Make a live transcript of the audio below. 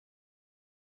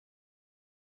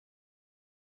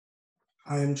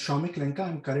I am Shaumik Lenka.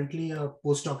 I'm currently a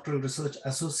postdoctoral research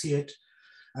associate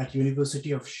at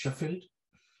University of Sheffield.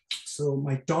 So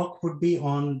my talk would be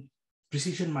on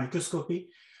precision microscopy.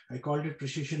 I called it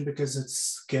precision because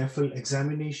it's careful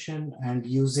examination and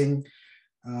using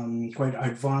quite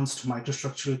advanced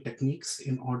microstructural techniques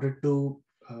in order to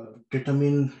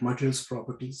determine materials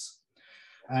properties.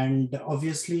 And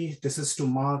obviously, this is to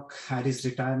mark Harry's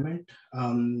retirement.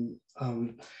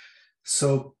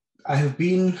 So I have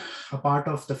been a part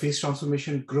of the phase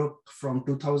transformation group from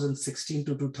 2016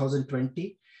 to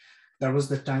 2020. That was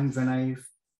the time when I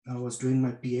was doing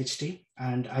my PhD,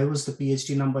 and I was the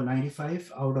PhD number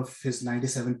 95 out of his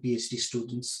 97 PhD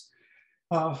students.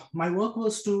 My work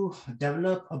was to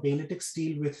develop a bainitic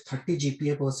steel with 30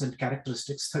 GPa%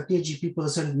 characteristics. 30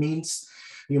 GPa% means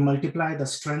you multiply the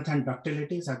strength and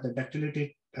ductility, so the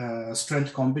ductility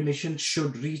strength combination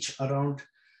should reach around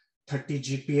 30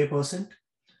 GPa%.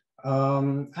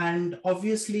 And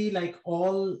obviously, like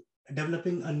all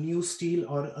developing a new steel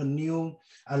or a new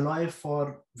alloy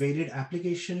for varied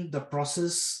application, the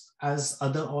process, as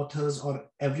other authors or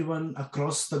everyone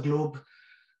across the globe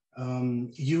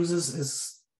uses,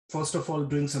 is first of all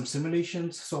doing some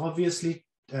simulations. So obviously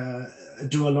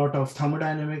do a lot of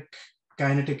thermodynamic,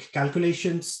 kinetic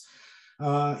calculations,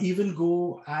 even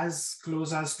go as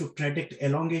close as to predict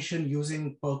elongation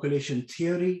using percolation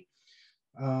theory.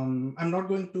 I'm not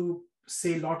going to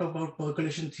say a lot about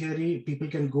percolation theory. People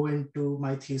can go into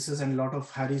my thesis and a lot of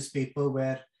Harry's paper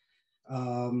where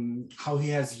how he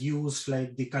has used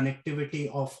like the connectivity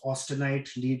of austenite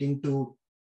leading to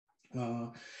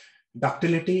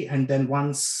ductility, and then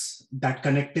once that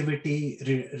connectivity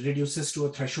reduces to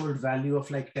a threshold value of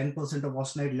like 10% of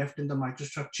austenite left in the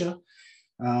microstructure,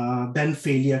 then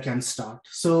failure can start.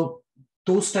 So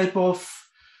those type of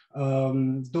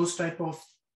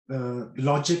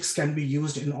logics can be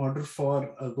used in order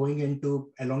for going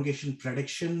into elongation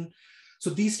prediction. So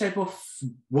these type of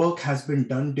work has been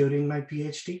done during my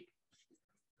PhD.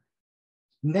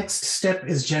 Next step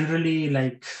is generally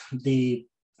like the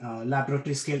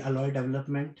laboratory scale alloy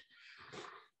development.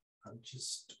 I'll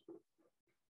just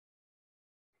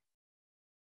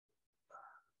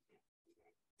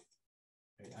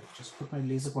put my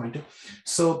laser pointer.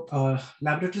 So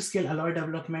laboratory scale alloy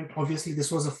development, obviously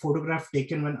this was a photograph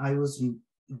taken when I was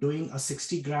doing a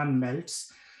 60-gram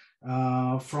melts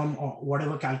from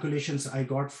whatever calculations I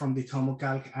got from the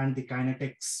thermocalc and the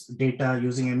kinetics data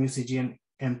using MUCG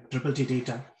and MTTT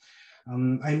data.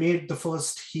 I made the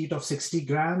first heat of 60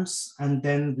 grams, and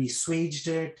then we swaged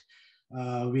it.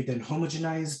 We then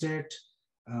homogenized it.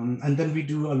 And then we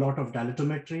do a lot of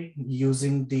dilatometry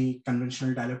using the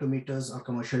conventional dilatometers or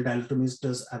commercial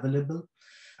dilatometers available.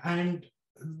 And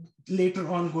later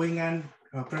on going and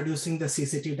producing the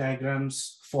CCT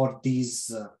diagrams for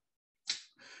these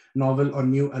novel or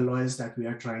new alloys that we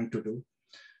are trying to do.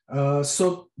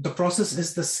 So the process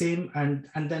is the same, and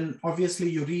then obviously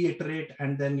you reiterate,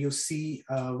 and then you see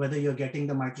whether you're getting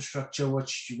the microstructure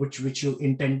which you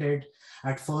intended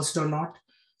at first or not.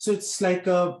 So it's like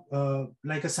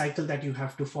a cycle that you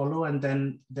have to follow, and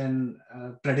then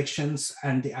predictions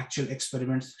and the actual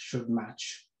experiments should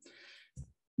match.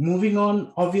 Moving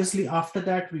on, obviously after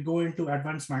that, we go into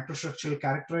advanced microstructural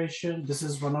characterization. This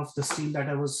is one of the steel that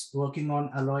I was working on,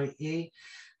 alloy A,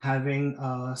 having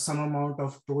some amount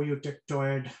of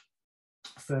pro-eutectoid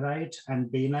ferrite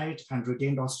and bainite and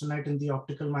retained austenite in the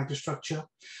optical microstructure.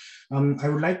 I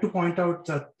would like to point out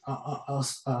that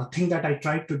a thing that I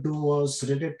tried to do was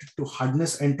related to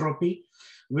hardness entropy,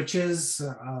 which is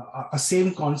a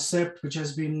same concept which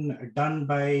has been done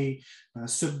by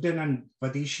Sugden and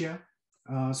Bhadeshia.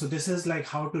 So this is like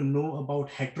how to know about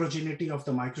heterogeneity of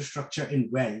the microstructure in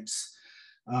welds.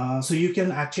 So you can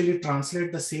actually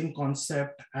translate the same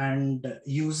concept, and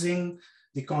using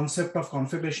the concept of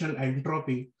configurational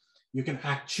entropy, you can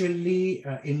actually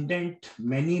indent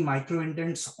many micro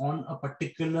indents on a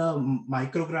particular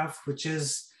micrograph which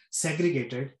is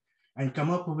segregated, and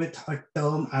come up with a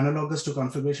term analogous to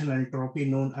configurational entropy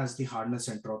known as the hardness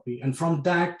entropy. And from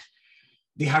that,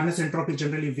 the hardness entropy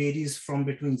generally varies from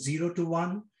between 0 to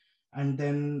 1. And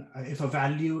then if a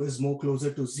value is more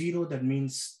closer to 0, that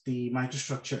means the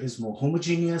microstructure is more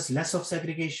homogeneous, less of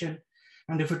segregation.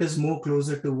 And if it is more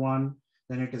closer to 1,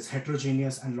 then it is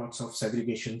heterogeneous and lots of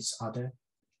segregations are there.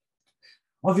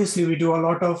 Obviously, we do a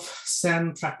lot of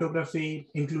SEM, fractography,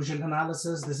 inclusion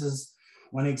analysis. This is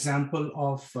one example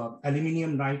of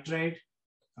aluminum nitride,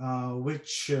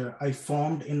 which I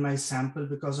formed in my sample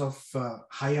because of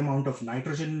high amount of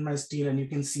nitrogen in my steel. And you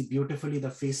can see beautifully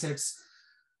the facets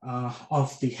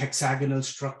of the hexagonal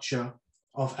structure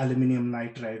of aluminum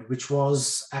nitride, which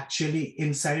was actually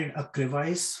inside a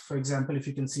crevice. For example, if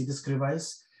you can see this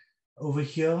crevice over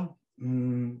here,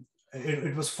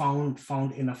 it was found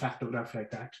in a factograph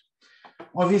like that.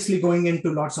 Obviously, going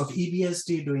into lots of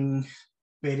EBSD, doing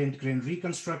parent grain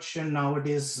reconstruction.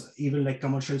 Nowadays, even like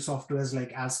commercial softwares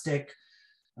like Aztec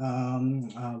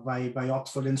by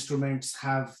Oxford Instruments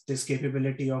have this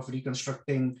capability of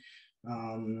reconstructing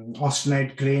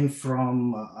austenite grain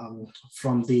from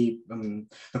the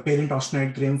parent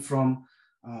austenite grain from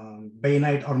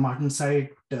bainite or martensite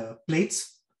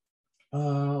plates.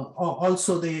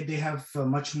 Also, they have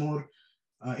much more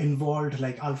involved,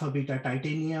 like alpha beta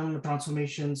titanium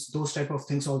transformations. Those type of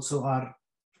things also are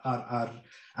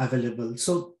available.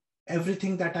 So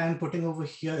everything that I'm putting over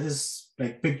here is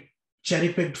like cherry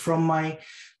picked from my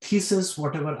thesis,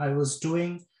 whatever I was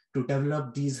doing to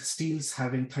develop these steels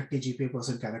having 30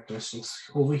 GPa% characteristics.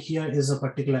 Over here is a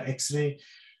particular X-ray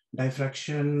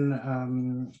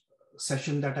diffraction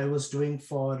session that I was doing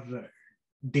for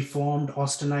deformed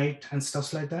austenite and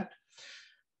stuff like that.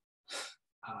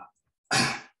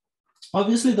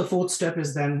 Obviously, the fourth step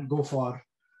is then go for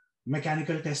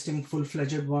mechanical testing,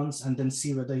 full-fledged ones, and then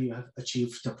see whether you have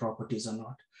achieved the properties or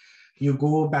not. You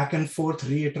go back and forth,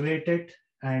 reiterate it,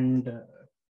 and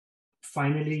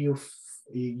finally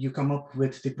you come up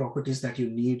with the properties that you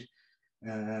need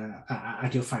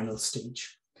at your final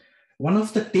stage. One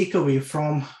of the takeaway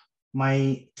from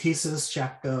my thesis,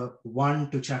 chapter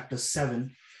 1 to chapter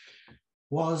 7,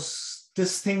 was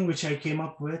this thing which I came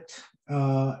up with.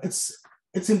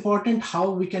 It's important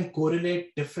how we can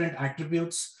correlate different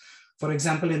attributes. For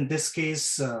example, in this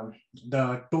case,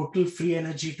 the total free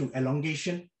energy to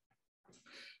elongation.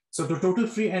 So the total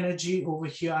free energy over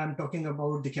here, I'm talking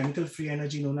about the chemical free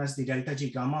energy known as the delta G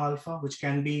gamma alpha, which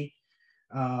can be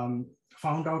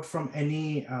found out from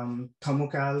any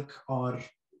thermocalc or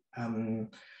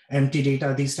MT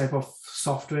data, these type of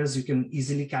softwares. You can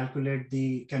easily calculate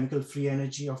the chemical free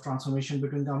energy of transformation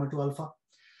between gamma to alpha.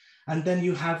 And then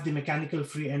you have the mechanical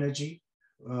free energy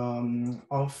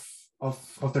of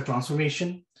the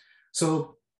transformation.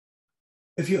 So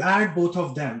if you add both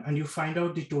of them and you find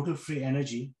out the total free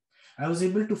energy, I was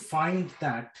able to find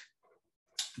that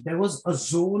there was a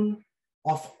zone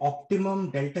of optimum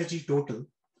delta G total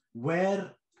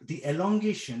where the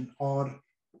elongation or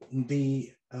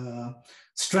the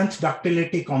strength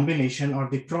ductility combination or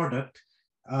the product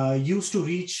used to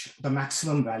reach the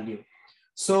maximum value.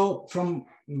 So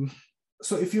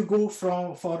if you go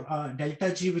for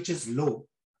delta G, which is low,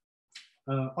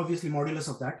 obviously modulus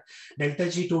of that, delta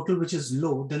G total, which is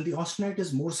low, then the austenite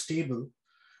is more stable.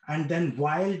 And then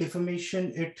while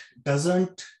deformation, it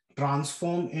doesn't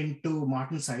transform into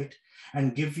martensite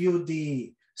and give you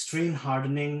the strain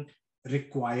hardening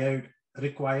required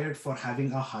for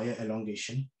having a higher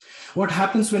elongation. What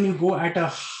happens when you go at a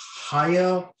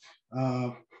higher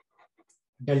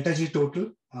delta G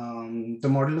total, the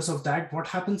modulus of that, what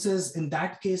happens is in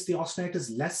that case, the austenite is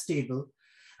less stable,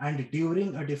 and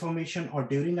during a deformation or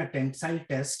during a tensile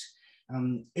test,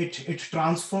 it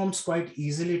transforms quite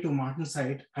easily to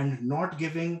martensite and not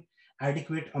giving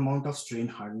adequate amount of strain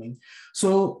hardening.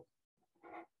 So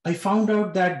I found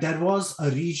out that there was a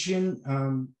region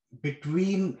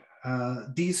between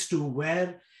these two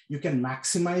where you can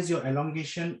maximize your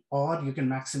elongation or you can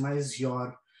maximize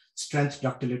your strength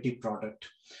ductility product.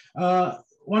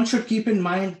 One should keep in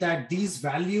mind that these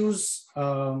values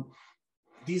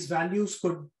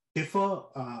could differ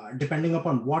depending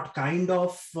upon what kind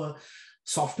of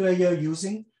software you're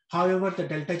using. However, the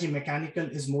delta G mechanical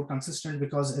is more consistent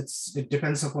because it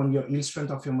depends upon your yield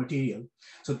strength of your material.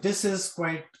 So this is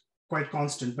quite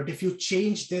constant. But if you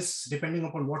change this depending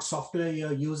upon what software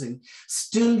you're using,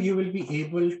 still you will be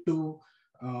able to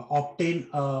obtain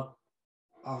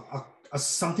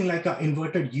something like an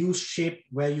inverted U shape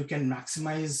where you can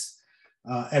maximize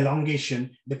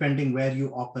elongation depending where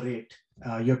you operate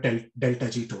your delta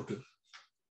G total.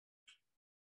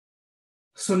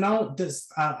 So now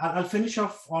I'll finish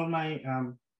off all my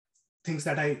things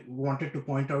that I wanted to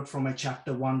point out from my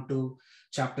chapter 1 to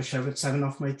chapter 7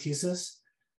 of my thesis.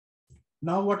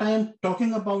 Now what I am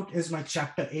talking about is my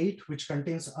chapter 8, which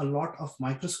contains a lot of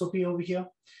microscopy over here.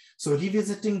 So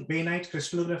revisiting bainite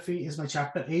crystallography is my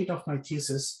chapter 8 of my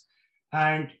thesis.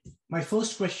 And my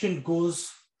first question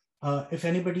goes, if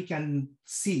anybody can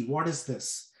see, what is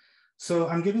this? So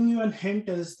I'm giving you a hint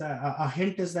is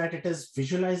that it is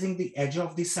visualizing the edge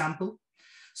of the sample.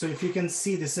 So if you can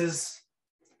see, this is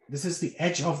the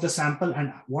edge of the sample.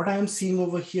 And what I am seeing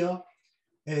over here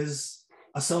is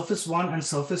a surface 1 and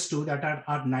surface 2 that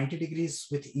are 90 degrees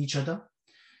with each other.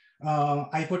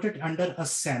 I put it under a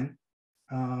SEM.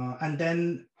 And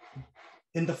then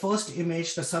in the first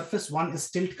image, the surface 1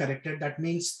 is tilt corrected. That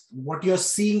means what you're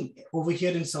seeing over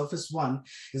here in surface 1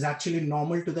 is actually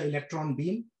normal to the electron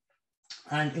beam.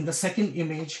 And in the second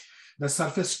image, the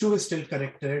surface 2 is tilt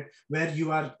corrected, where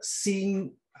you are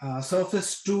seeing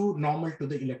surface 2 normal to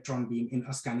the electron beam in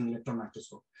a scanning electron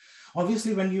microscope.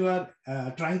 Obviously, when you are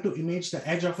trying to image the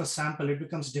edge of a sample, it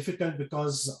becomes difficult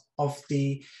because of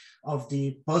the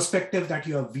perspective that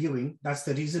you are viewing. That's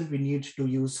the reason we need to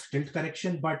use tilt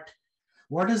correction. But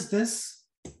what is this?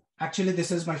 Actually,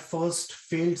 this is my first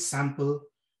failed sample,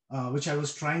 which I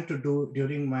was trying to do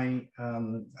during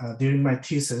my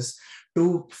thesis,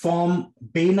 to form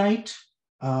bainite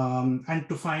and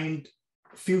to find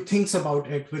a few things about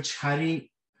it, which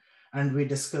Harry and we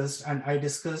discussed, and I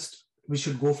discussed we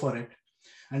should go for it.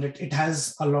 And it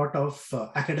has a lot of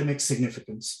academic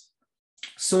significance.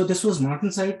 So this was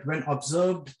martensite when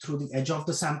observed through the edge of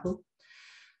the sample.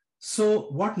 So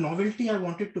what novelty I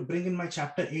wanted to bring in my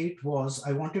chapter 8 was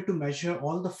I wanted to measure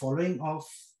all the following of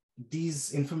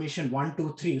these information 1,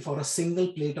 2, 3 for a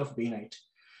single plate of bainite.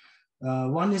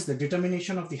 One is the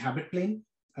determination of the habit plane.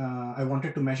 I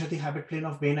wanted to measure the habit plane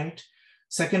of bainite.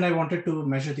 Second, I wanted to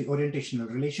measure the orientational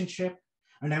relationship.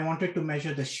 And I wanted to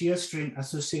measure the shear strain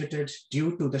associated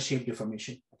due to the shape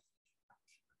deformation.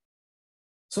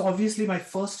 So obviously my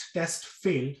first test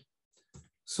failed.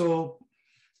 So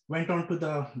went on to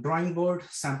the drawing board,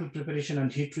 sample preparation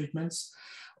and heat treatments.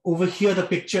 Over here, the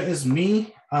picture is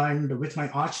me and with my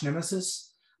arch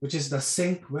nemesis, which is the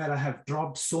sink where I have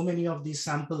dropped so many of these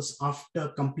samples after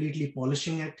completely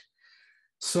polishing it.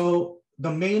 So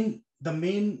the main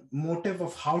motive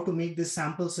of how to make these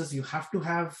samples is you have to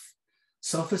have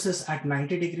surfaces at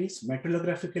 90 degrees,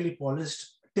 metallographically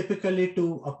polished, typically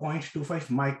to a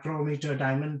 0.25 micrometer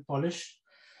diamond polish.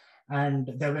 And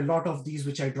there were a lot of these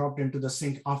which I dropped into the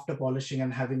sink after polishing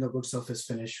and having a good surface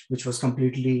finish, which was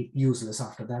completely useless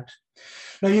after that.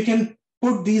 Now you can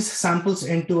put these samples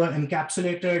into an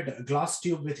encapsulated glass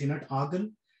tube with inert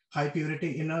argon, high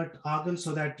purity inert argon,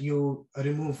 so that you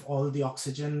remove all the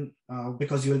oxygen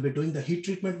because you will be doing the heat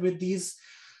treatment with these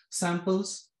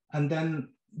samples. And then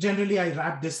generally I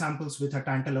wrap these samples with a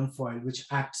tantalum foil, which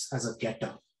acts as a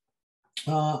getter.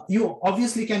 You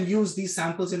obviously can use these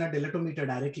samples in a dilatometer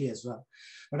directly as well,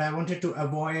 but I wanted to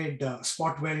avoid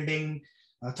spot welding,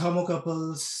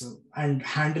 thermocouples, and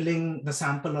handling the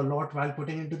sample a lot while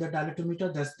putting into the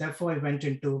dilatometer. Therefore, I went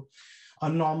into a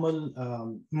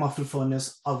normal muffle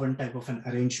furnace oven type of an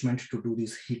arrangement to do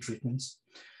these heat treatments.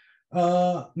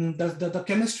 The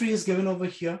chemistry is given over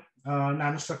here,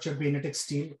 nanostructured bainitic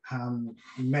steel.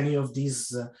 Many of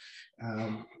these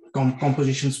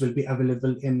compositions will be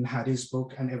available in Harry's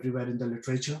book and everywhere in the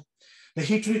literature. The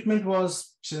heat treatment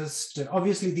was just,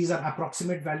 obviously these are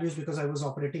approximate values because I was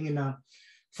operating in a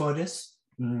furnace.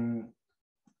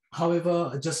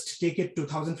 However, just take it to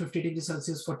 1050 degrees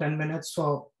Celsius for 10 minutes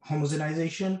for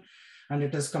homogenization, and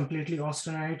it is completely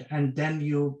austenite. And then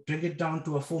you bring it down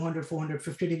to a 400,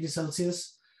 450 degrees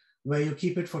Celsius, where you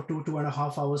keep it for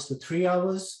 2.5 hours to 3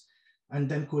 hours, and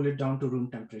then cool it down to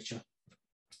room temperature.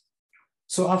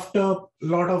 So after a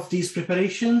lot of these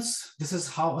preparations, this is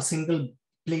how a single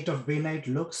plate of bainite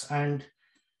looks. And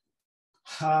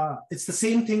it's the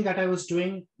same thing that I was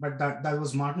doing, but that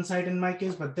was martensite in my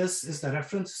case. But this is the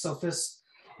reference surface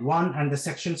 1 and the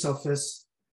section surface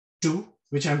 2,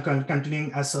 which I'm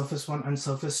continuing as surface 1 and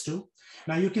surface 2.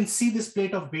 Now you can see this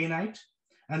plate of bainite,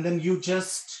 and then you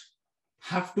just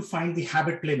have to find the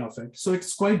habit plane of it. So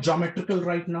it's quite geometrical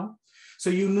right now. So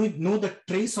you know the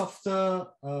trace of the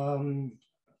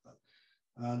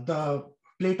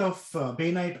plate of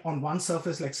bainite on one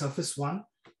surface, like surface 1,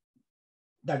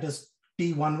 that is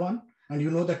T11, and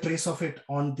you know the trace of it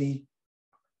on the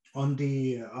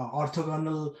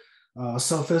orthogonal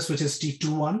surface, which is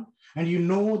T21, and you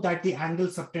know that the angle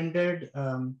subtended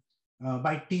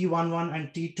by T11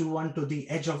 and T21 to the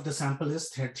edge of the sample is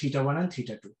theta1 and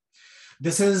theta2.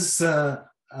 This is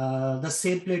the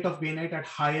same plate of bainite at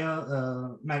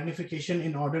higher magnification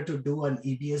in order to do an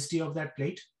EBSD of that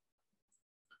plate.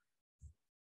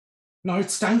 Now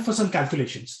it's time for some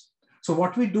calculations. So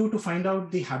what we do to find out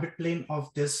the habit plane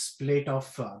of this plate of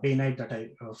bainite that I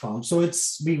found. So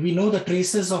we know the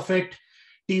traces of it,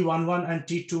 T11 and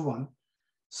T21.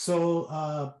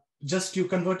 So just you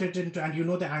convert it into, and you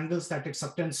know the angles that it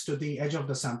subtends to the edge of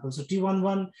the sample. So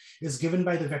T11 is given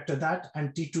by the vector that,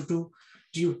 and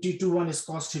T21 is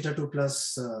cos theta 2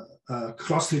 plus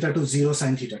cos theta 2 0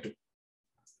 sin theta 2.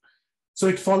 So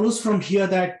it follows from here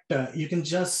that you can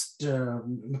just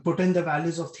put in the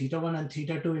values of theta 1 and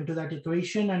theta 2 into that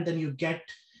equation, and then you get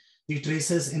the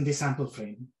traces in the sample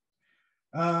frame.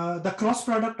 The cross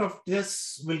product of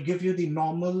this will give you the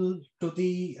normal to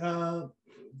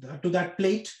that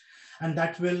plate, and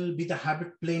that will be the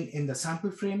habit plane in the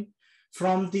sample frame.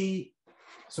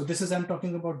 So this is, I'm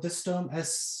talking about this term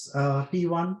as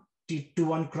T1,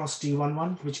 T21 cross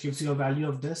T11, which gives you a value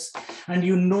of this. And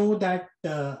you know that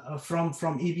from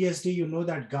EBSD, you know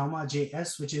that gamma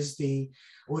JS, which is the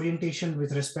orientation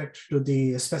with respect to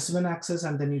the specimen axis,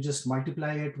 and then you just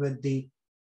multiply it with the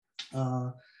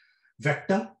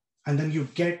vector, and then you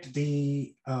get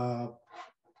the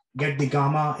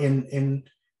gamma in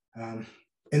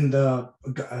the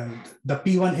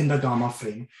P1 in the gamma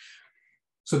frame.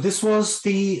 So this was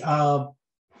the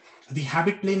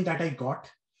habit plane that I got.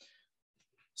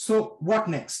 So what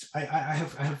next?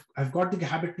 I've got the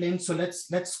habit plane. So let's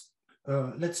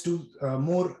do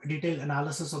more detailed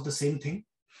analysis of the same thing.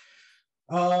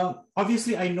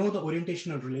 Obviously, I know the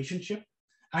orientational relationship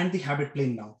and the habit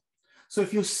plane now. So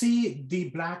if you see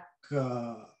the black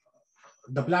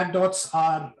dots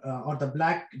are, or the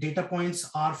black data points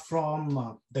are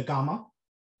from the gamma,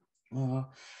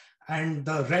 and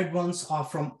the red ones are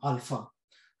from alpha.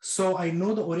 So I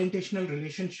know the orientational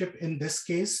relationship in this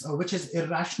case, which is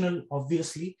irrational,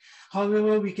 obviously.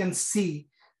 However, we can see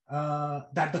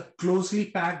that the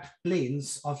closely packed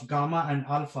planes of gamma and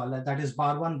alpha, that is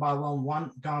bar 1,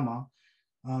 gamma,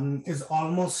 is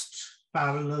almost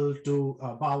parallel to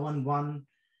bar 1,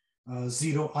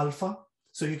 0 alpha.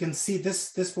 So you can see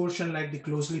this portion, like the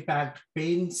closely packed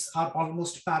planes are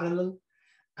almost parallel,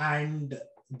 and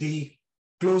the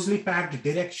closely packed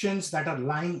directions that are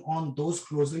lying on those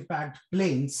closely packed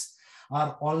planes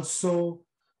are also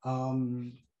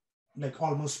like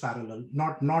almost parallel,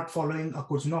 not following a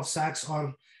Kuznets-Sachs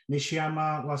or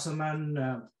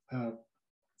Nishiyama-Wasserman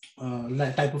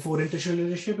type of orientation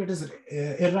relationship. It is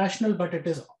irrational, but it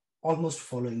is almost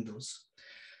following those.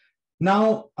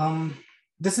 Now,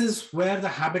 this is where the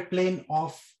habit plane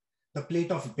of the plate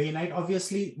of bainite,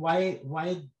 obviously, why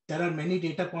there are many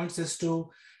data points is to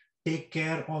take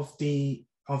care of the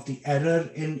error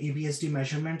in EBSD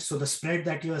measurement. So the spread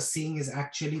that you are seeing is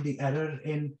actually the error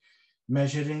in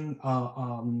measuring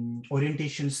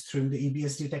orientations through the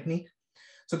EBSD technique.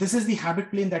 So this is the habit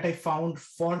plane that I found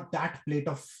for that plate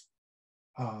of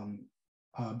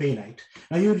bainite.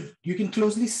 Now you can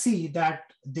closely see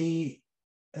that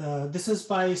this is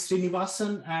by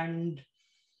Srinivasan and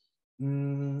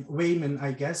Wayman,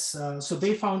 I guess. So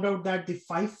they found out that the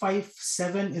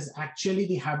 557 is actually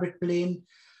the habit plane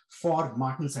for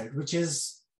martensite, which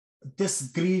is this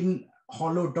green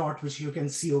hollow dot, which you can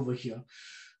see over here.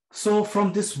 So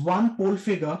from this one pole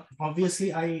figure,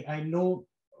 obviously I know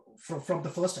from the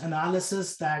first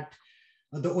analysis that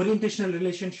the orientational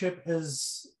relationship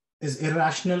is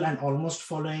irrational and almost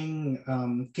following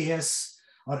KS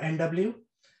or NW.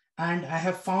 And I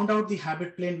have found out the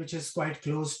habit plane, which is quite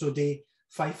close to the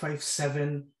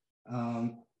 557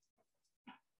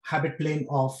 habit plane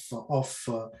of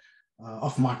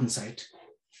martensite.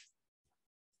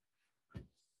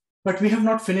 But we have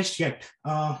not finished yet.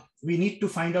 We need to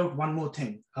find out one more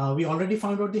thing. We already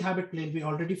found out the habit plane. We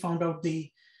already found out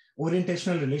the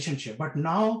orientational relationship. But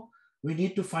now we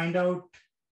need to find out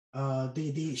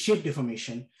the shape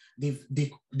deformation, the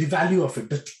value of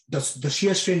it, the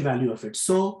shear strain value of it.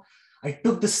 So I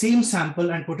took the same sample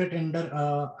and put it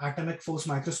under atomic force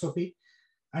microscopy,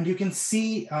 and you can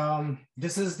see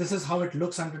this is how it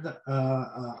looks under the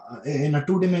in a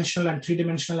 2-dimensional and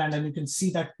 3-dimensional, and then you can see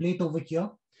that plate over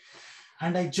here.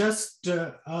 And I just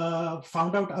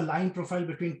found out a line profile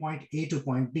between point A to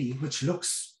point B, which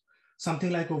looks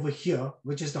something like over here,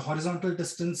 which is the horizontal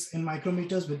distance in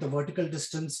micrometers with the vertical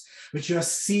distance, which you are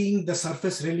seeing the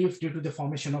surface relief due to the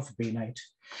formation of bainite.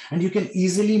 And you can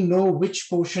easily know which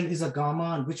portion is a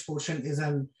gamma and which portion is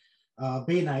an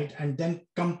bainite, and then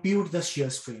compute the shear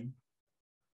strain.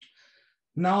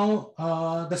 Now,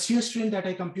 the shear strain that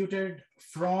I computed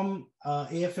from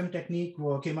AFM technique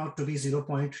came out to be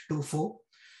 0.24.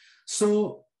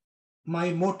 So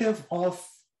my motive of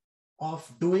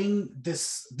doing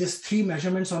this 3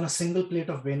 measurements on a single plate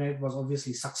of bainite was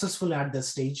obviously successful at this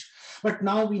stage, but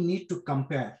now we need to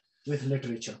compare with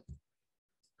literature.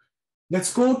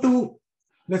 Let's go to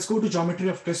geometry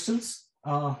of crystals.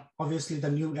 Obviously the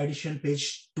new edition,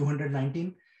 page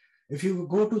 219. If you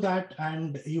go to that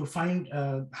and you find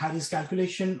Harry's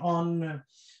calculation on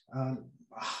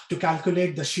to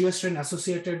calculate the shear strain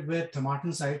associated with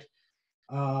martensite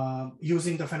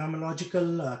using the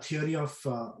phenomenological theory of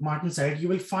martensite, you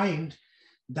will find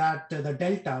that the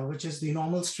delta, which is the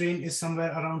normal strain, is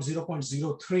somewhere around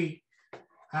 0.03,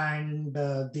 and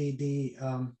the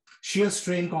shear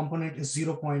strain component is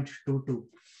 0.22.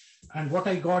 And what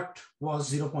I got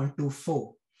was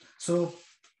 0.24. So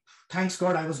thanks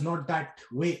God, I was not that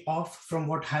way off from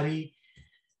what Harry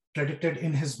predicted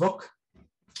in his book,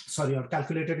 sorry, or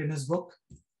calculated in his book.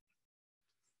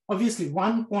 Obviously,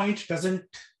 one point doesn't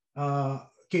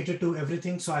cater to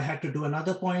everything, so I had to do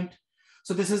another point.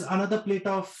 So this is another plate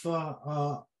of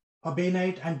a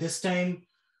bainite, and this time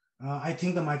I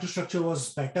think the microstructure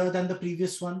was better than the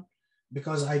previous one,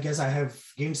 because I guess I have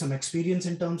gained some experience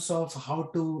in terms of how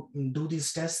to do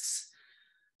these tests.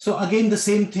 So again, the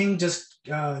same thing, just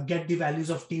get the values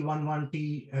of T11,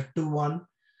 T21,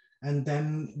 and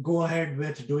then go ahead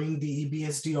with doing the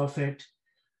EBSD of it,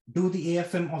 do the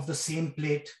AFM of the same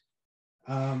plate.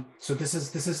 So this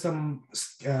is the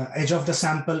edge of the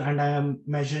sample, and I am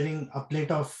measuring a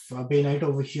plate of bainite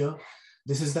over here.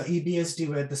 This is the EBSD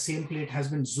where the same plate has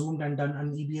been zoomed and done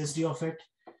an EBSD of it.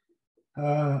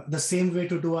 The same way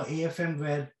to do a AFM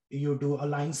where you do a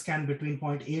line scan between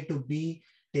point A to B,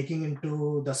 taking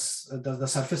into the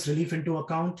surface relief into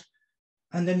account.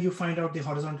 And then you find out the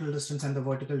horizontal distance and the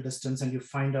vertical distance, and you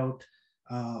find out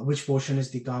which portion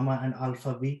is the gamma and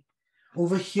alpha B.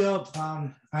 Over here,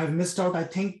 I've missed out. I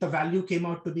think the value came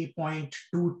out to be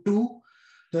 0.22.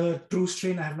 The true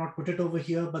strain, I have not put it over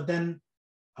here, but then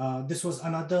this was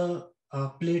another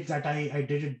plate that I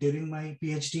did it during my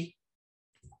PhD.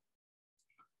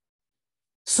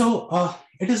 So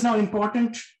it is now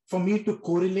important for me to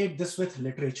correlate this with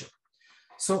literature.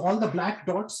 So all the black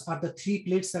dots are the 3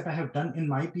 plates that I have done in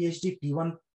my PhD,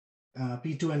 P1,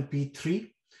 P2, and P3.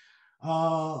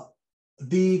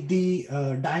 The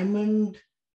diamond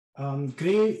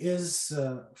gray is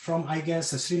from, I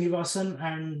guess, Srinivasan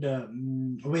and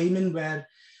Wayman, where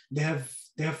they have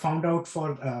found out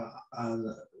for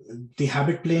the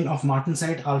habit plane of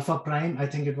martensite alpha prime. I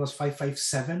think it was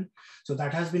 557. So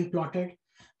that has been plotted.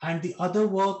 And the other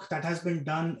work that has been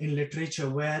done in literature,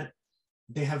 where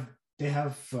they have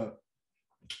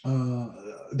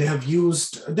not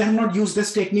used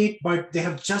this technique, but they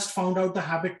have just found out the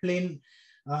habit plane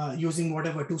using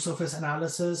whatever two-surface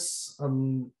analysis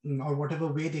or whatever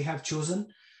way they have chosen.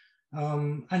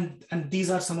 And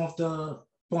these are some of the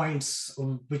points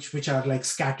which are like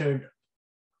scattered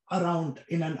around,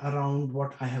 in and around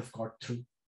what I have got through.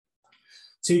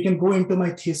 So you can go into my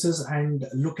thesis and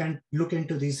look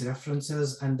into these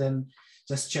references, and then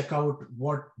just check out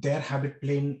what their habit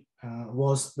plane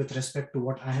was with respect to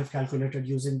what I have calculated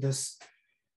using this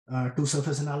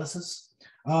two-surface analysis.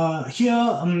 Here,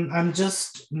 I'm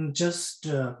just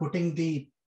putting the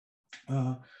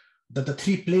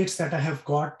 3 plates that I have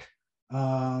got,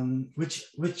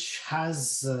 which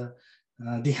has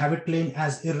the habit plane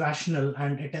as irrational,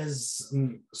 and it is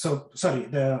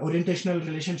the orientational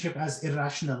relationship as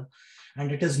irrational,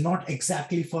 and it is not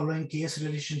exactly following KS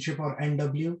relationship or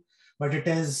NW, but it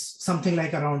is something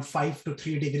like around 5 to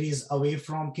 3 degrees away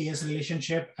from KS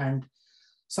relationship, and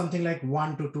something like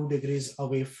 1 to 2 degrees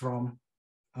away from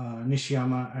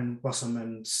Nishiyama and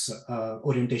Wasserman's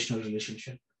orientational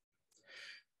relationship.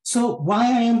 So why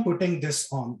I am putting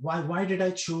this on? Why did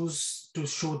I choose to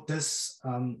show this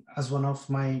as one of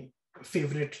my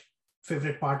favorite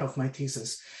part of my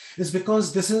thesis? Is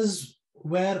because this is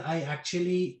where I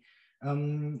actually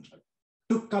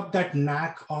took up that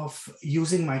knack of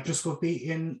using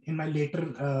microscopy in my later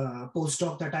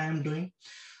postdoc that I am doing.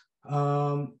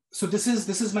 So this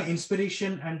is my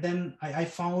inspiration, and then I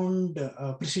found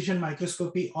precision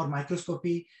microscopy or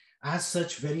microscopy as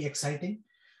such very exciting.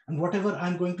 And whatever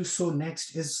I'm going to show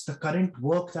next is the current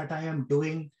work that I am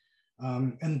doing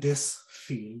in this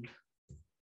field.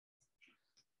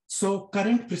 So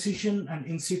current precision and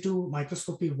in situ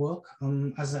microscopy work,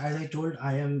 as I told,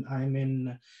 I'm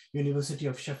in University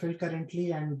of Sheffield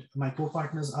currently, and my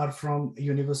co-partners are from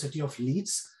University of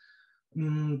Leeds.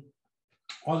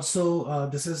 Also,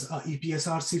 this is a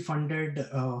EPSRC funded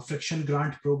friction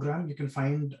grant program. You can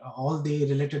find all the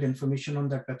related information on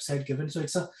that website given. So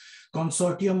it's a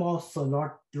consortium of a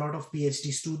lot of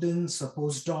PhD students,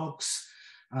 postdocs,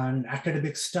 and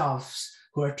academic staffs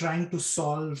who are trying to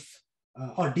solve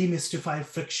or demystify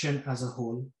friction as a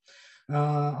whole.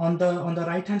 On the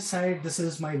right-hand side, this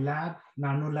is my lab,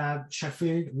 Nano Lab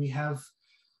Sheffield. We have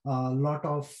a lot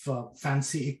of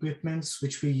fancy equipments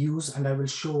which we use, and I will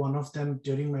show one of them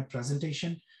during my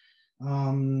presentation,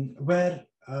 where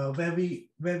we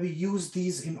use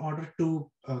these in order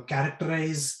to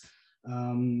characterize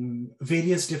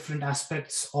various different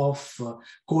aspects of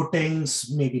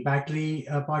coatings, maybe battery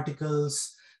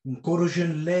particles,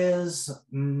 corrosion layers,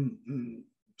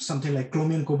 something like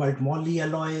chromium cobalt moly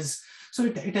alloys. So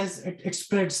it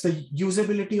spreads. The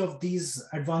usability of these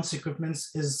advanced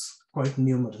equipments is quite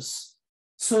numerous.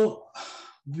 So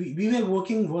we were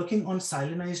working on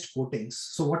silanized coatings.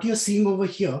 So what you're seeing over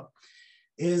here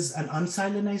is an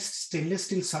unsilanized stainless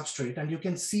steel substrate, and you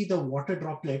can see the water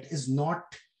droplet is not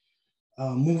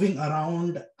moving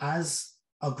around as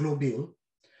a globule.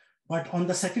 But on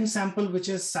the second sample, which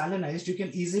is salinized, you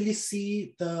can easily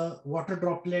see the water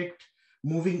droplet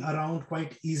moving around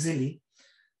quite easily,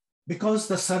 because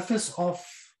the surface of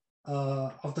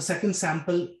the second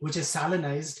sample, which is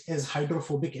salinized, is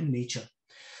hydrophobic in nature.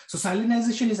 So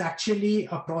salinization is actually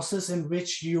a process in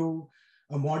which you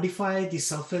modify the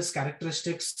surface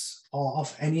characteristics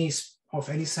of any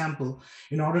sample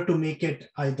in order to make it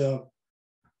either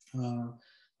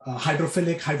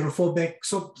hydrophilic, hydrophobic.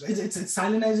 So it's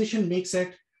salinization makes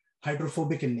it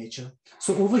hydrophobic in nature.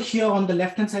 So over here on the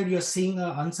left-hand side, you're seeing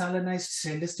an unsalinized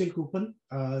stainless steel coupon,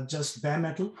 just bare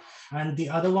metal. And the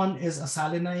other one is a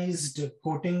salinized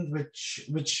coating,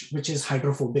 which is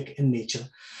hydrophobic in nature.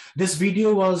 This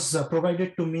video was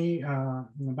provided to me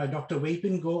by Dr.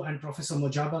 Weipin Go and Professor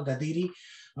Mojaba Gadiri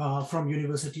from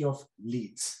University of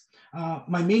Leeds.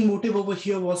 My main motive over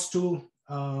here was to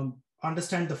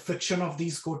understand the friction of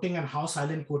these coating and how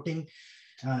silent coating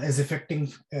is affecting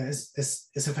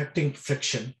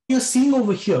friction. What you're seeing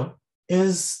over here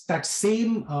is that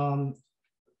same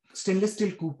stainless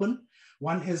steel coupon.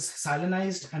 One is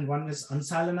salinized and one is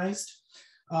unsalinized.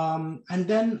 And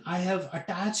then I have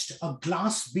attached a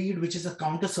glass bead, which is a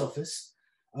counter surface.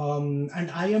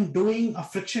 And I am doing a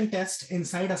friction test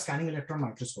inside a scanning electron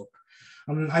microscope.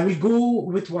 I will go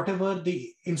with whatever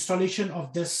the installation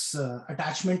of this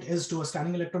attachment is to a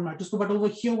scanning electron microscope. But over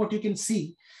here, what you can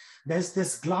see, there's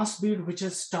this glass bead which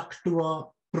is stuck to a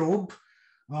probe.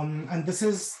 And this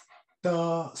is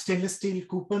the stainless steel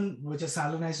coupon, which is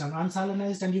salinized and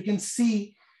unsalinized. And you can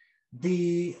see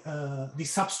the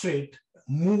substrate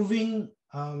moving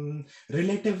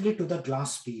relatively to the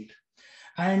glass bead.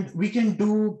 And we can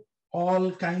do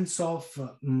all kinds of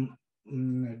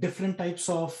different types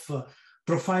of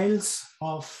profiles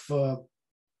of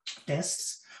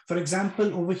tests. For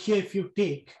example, over here, if you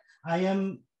take, I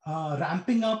am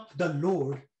ramping up the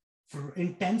load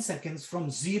in 10 seconds from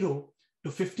 0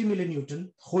 to 50 millinewton,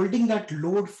 holding that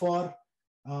load for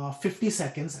 50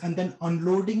 seconds, and then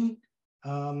unloading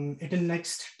it in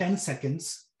next 10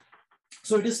 seconds.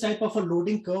 So it is type of a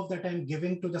loading curve that I'm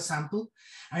giving to the sample.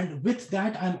 And with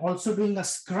that, I'm also doing a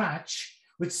scratch,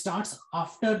 which starts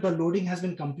after the loading has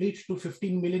been complete to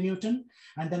 15 millinewton.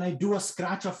 And then I do a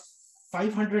scratch of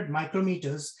 500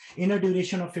 micrometers in a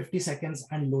duration of 50 seconds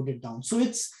and load it down. So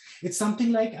it's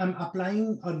something like I'm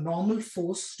applying a normal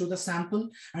force to the sample,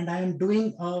 and I am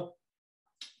doing a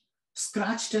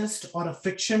scratch test or a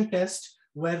friction test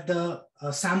where the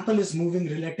sample is moving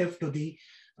relative to the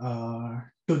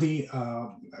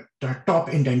top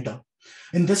indenter.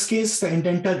 In this case, the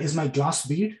indenter is my glass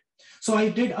bead. So I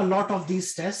did a lot of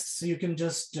these tests. So you can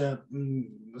just,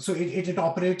 so it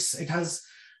operates, it has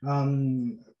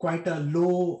quite a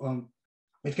low,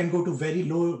 it can go to very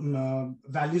low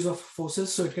values of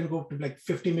forces. So it can go to like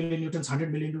 50 millinewtons,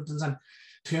 100 millinewtons, and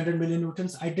 300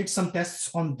 millinewtons. I did some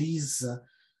tests on these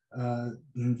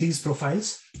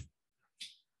profiles.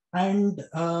 And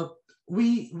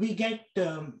we get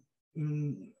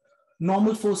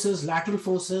normal forces, lateral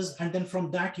forces, and then from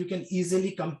that you can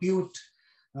easily compute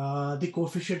the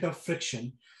coefficient of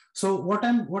friction. So what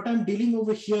I'm dealing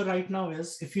over here right now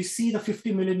is, if you see the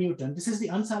 50 millinewton, this is the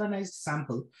unsalinized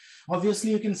sample.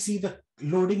 Obviously, you can see the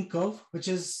loading curve, which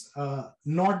is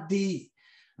not the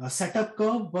setup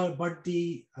curve, but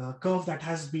the curve that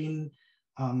has been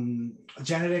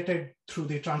generated through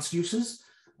the transducers.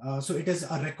 So it is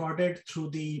recorded through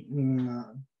the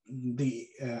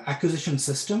acquisition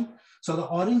system. So the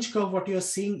orange curve, what you're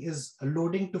seeing is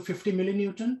loading to 50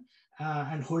 millinewton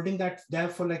and holding that there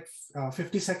for like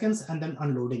 50 seconds and then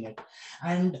unloading it.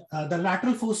 And the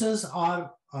lateral forces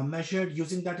are measured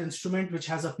using that instrument, which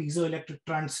has a piezoelectric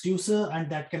transducer, and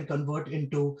that can convert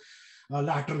into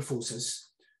lateral forces.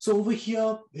 So over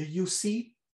here, you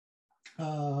see,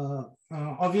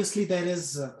 obviously there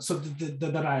is, so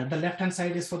the left-hand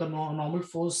side is for the normal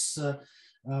force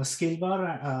scale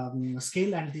bar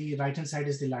scale, and the right-hand side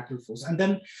is the lateral force. And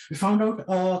then we found out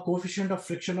a coefficient of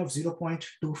friction of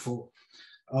 0.24.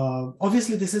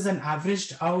 Obviously, this is an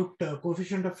averaged out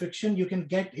coefficient of friction. You can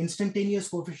get instantaneous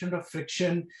coefficient of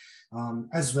friction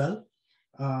as well.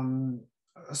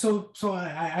 So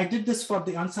I did this for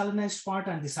the unsalinized part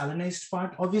and the salinized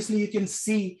part. Obviously, you can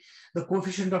see the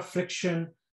coefficient of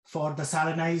friction for the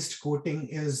salinized coating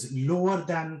is lower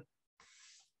than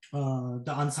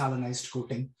the unsalinized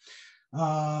coating.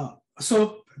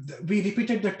 So we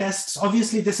repeated the tests.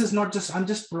 Obviously, this is not just, I'm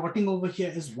just plotting over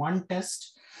here is one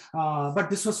test. But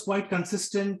this was quite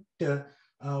consistent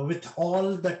with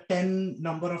all the 10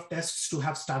 number of tests to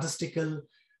have statistical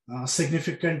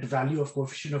significant value of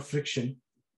coefficient of friction.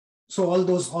 So all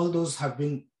those have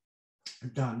been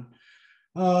done.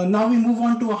 Now we move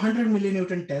on to 100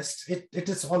 millinewton test. It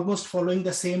is almost following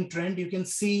the same trend. You can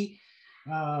see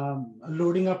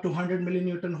loading up to 100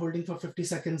 millinewton, holding for 50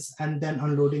 seconds, and then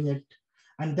unloading it.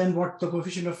 And then what the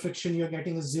coefficient of friction you're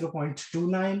getting is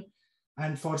 0.29.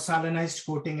 And for salinized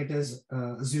coating, it is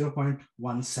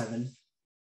 0.17.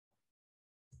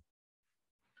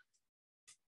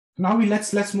 Now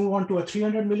let's move on to a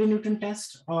 300 millinewton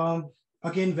test.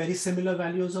 Again, very similar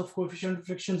values of coefficient of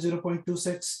friction,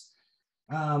 0.26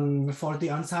 for the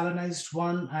unsalinized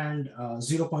one and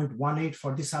 0.18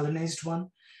 for the salinized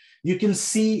one. You can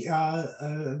see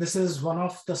this is one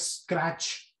of the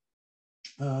scratch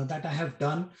that I have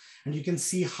done, and you can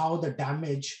see how the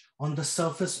damage on the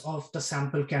surface of the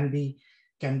sample can be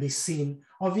seen.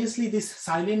 Obviously, this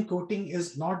silane coating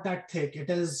is not that thick. It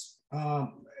is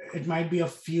it might be a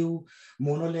few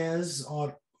monolayers,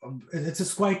 or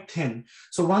it's quite thin.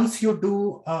 So once you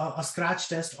do a scratch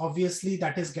test, obviously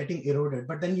that is getting eroded,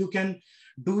 but then you can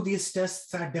do these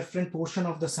tests at different portion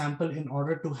of the sample in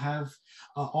order to have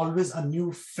always a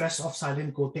new fresh of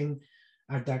silane coating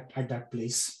at that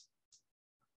place.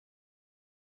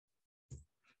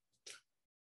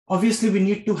 Obviously, we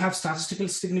need to have statistical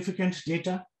significant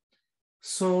data.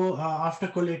 So after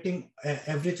collating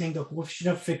everything, the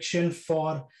coefficient of friction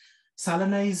for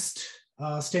salinized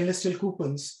stainless steel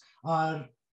coupons are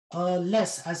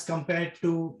less as compared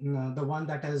to the one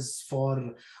that is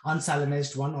for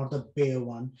unsalinized one or the bare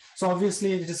one. So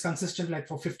obviously it is consistent, like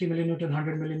for 50 millinewton,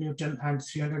 100 millinewton, and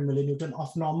 300 millinewton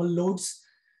of normal loads.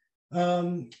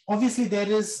 Obviously there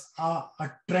is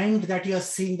a trend that you are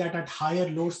seeing that at higher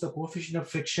loads, the coefficient of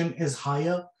friction is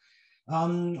higher.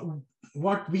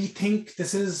 What we think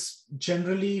this is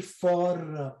generally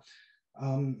for,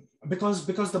 because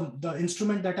the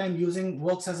instrument that I'm using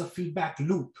works as a feedback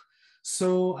loop.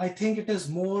 So I think it is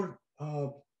more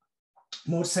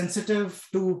sensitive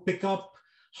to pick up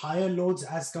higher loads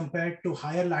as compared to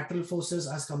higher lateral forces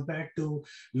as compared to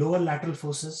lower lateral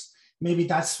forces. Maybe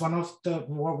that's one of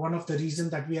the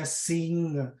reasons that we are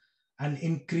seeing an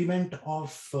increment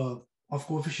of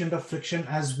coefficient of friction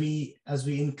as we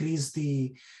increase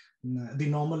the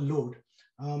normal load.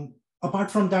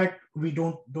 Apart from that, we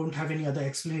don't have any other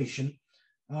explanation.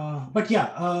 But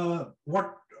yeah,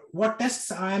 what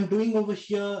tests I am doing over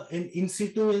here in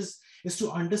situ is to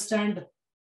understand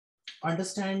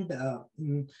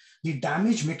the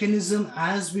damage mechanism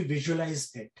as we visualize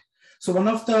it. So one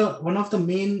of the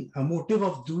main motive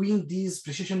of doing these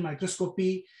precision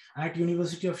microscopy at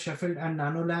University of Sheffield and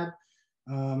Nanolab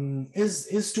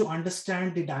is to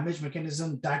understand the damage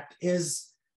mechanism that is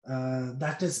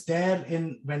there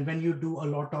in when you do a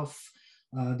lot of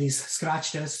these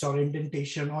scratch tests or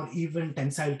indentation or even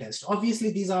tensile tests.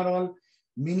 Obviously, these are all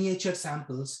miniature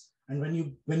samples, and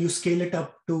when you scale it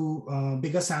up to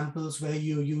bigger samples where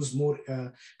you use more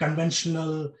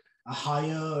conventional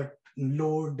higher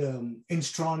load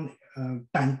instron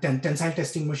tensile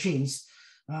testing machines,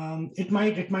 it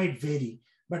might vary,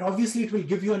 but obviously it will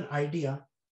give you an idea,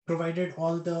 provided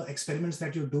all the experiments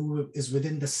that you do is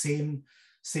within the same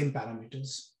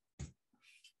parameters.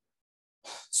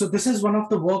 So this is one of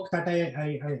the work that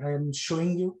I am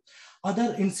showing you.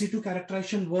 Other in situ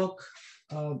characterization work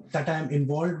that I am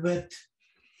involved with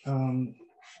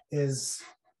is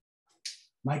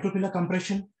micropillar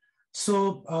compression.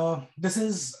 So this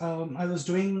is, I was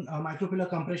doing micropillar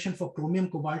compression for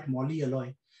chromium cobalt moly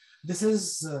alloy. This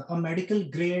is a medical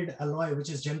grade alloy, which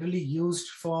is generally used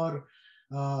for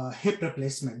hip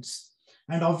replacements.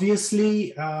 And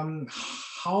obviously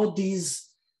how these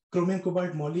chromium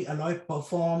cobalt moly alloy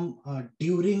perform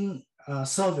during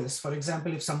service. For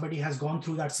example, if somebody has gone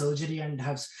through that surgery and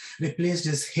has replaced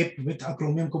his hip with a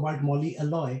chromium cobalt moly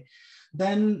alloy,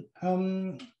 then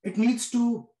it needs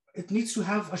to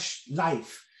have a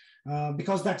life,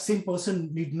 because that same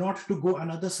person need not to go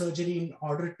another surgery in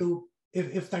order to,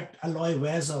 if that alloy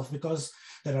wears off, because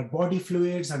there are body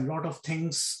fluids and a lot of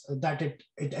things that it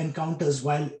encounters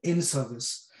while in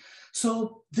service.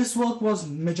 So this work was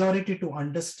majority to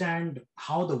understand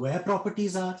how the wear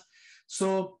properties are.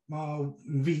 So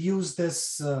we use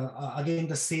this, again,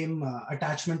 the same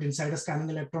attachment inside a scanning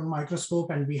electron microscope,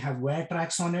 and we have wear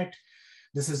tracks on it.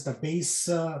 This is the base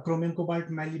chromium cobalt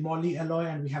moly alloy,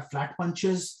 and we have flat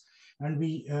punches, and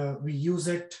we use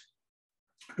it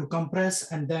to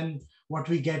compress, and then what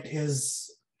we get is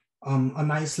a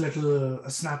nice little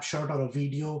snapshot or a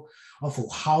video of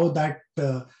how that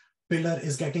pillar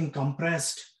is getting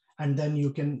compressed And then you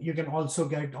can also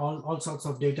get all sorts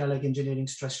of data like engineering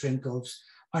stress strain curves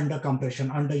under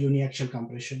compression, under uniaxial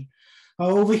compression.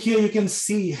 Over here, you can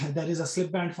see there is a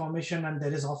slip band formation and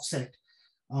there is offset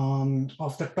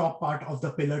of the top part of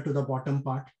the pillar to the bottom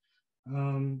part.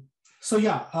 So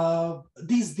yeah,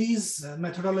 these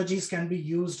methodologies can be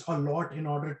used a lot in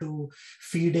order to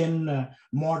feed in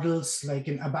models like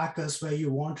in Abacus, where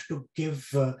you want to give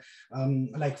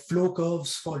like flow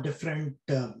curves for different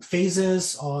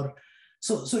phases, or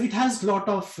so it has a lot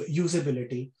of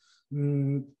usability.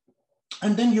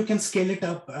 And then you can scale it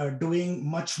up, doing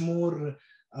much more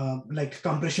like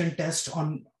compression tests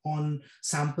on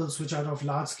samples which are of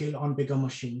large scale on bigger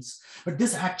machines. But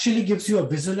this actually gives you a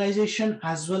visualization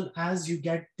as well as you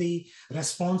get the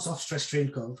response of stress strain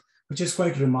curve, which is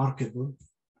quite remarkable.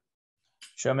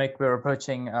 Shaumik, we're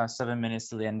approaching 7 minutes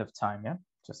to the end of time, yeah?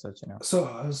 Just so you know.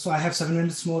 So I have 7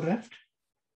 minutes more left?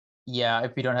 Yeah,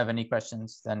 if you don't have any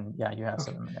questions, then yeah, you have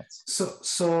okay. 7 minutes.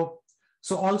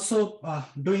 So also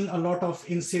doing a lot of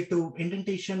in situ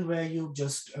indentation, where you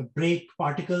just break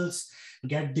particles,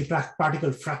 get the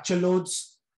particle fracture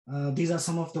loads. These are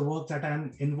some of the work that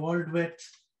I'm involved with.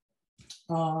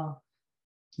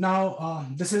 Now,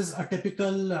 this is a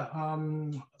typical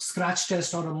scratch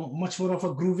test, or much more of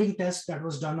a grooving test that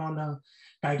was done on a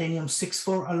titanium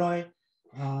 6-4 alloy.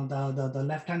 The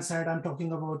left-hand side I'm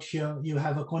talking about here, you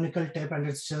have a conical tip and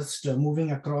it's just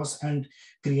moving across and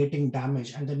creating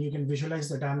damage. And then you can visualize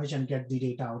the damage and get the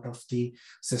data out of the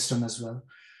system as well.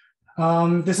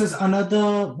 This is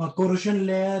another corrosion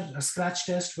layer, a scratch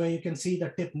test, where you can see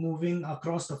the tip moving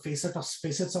across the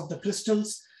facets of the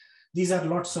crystals. These are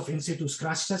lots of in situ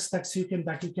scratch tests that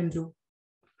you can do.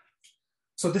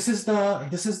 So this is the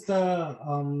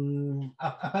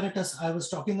apparatus I was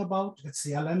talking about. It's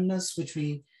the alumnus, which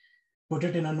we put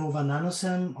it in a Nova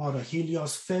NanoSim or a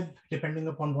Helios Fib, depending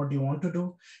upon what you want to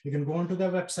do. You can go onto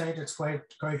their website. It's quite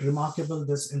remarkable,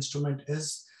 this instrument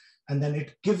is. And then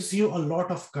it gives you a lot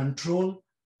of control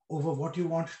over what you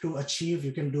want to achieve.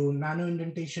 You can do nano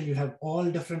indentation. You have all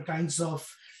different kinds of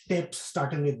tips,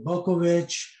 starting with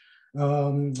Berkovich,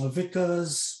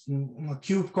 Vickers,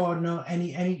 cube corner,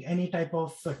 any type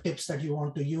of tips that you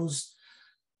want to use.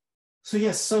 So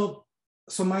yes, so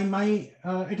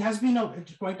it has been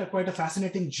quite a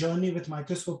fascinating journey with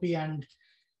microscopy and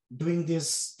doing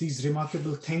these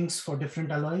remarkable things for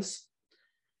different alloys.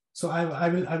 So I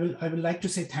will like to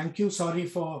say thank you. Sorry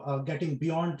for getting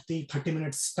beyond the 30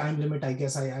 minutes time limit. I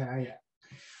guess I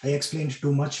explained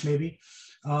too much maybe.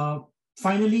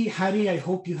 Finally, Harry, I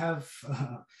hope you have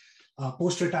a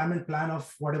post-retirement plan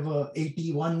of whatever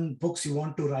 81 books you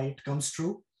want to write comes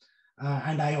true.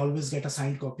 And I always get a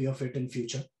signed copy of it in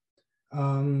future.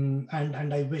 And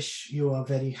I wish you a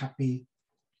very happy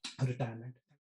retirement.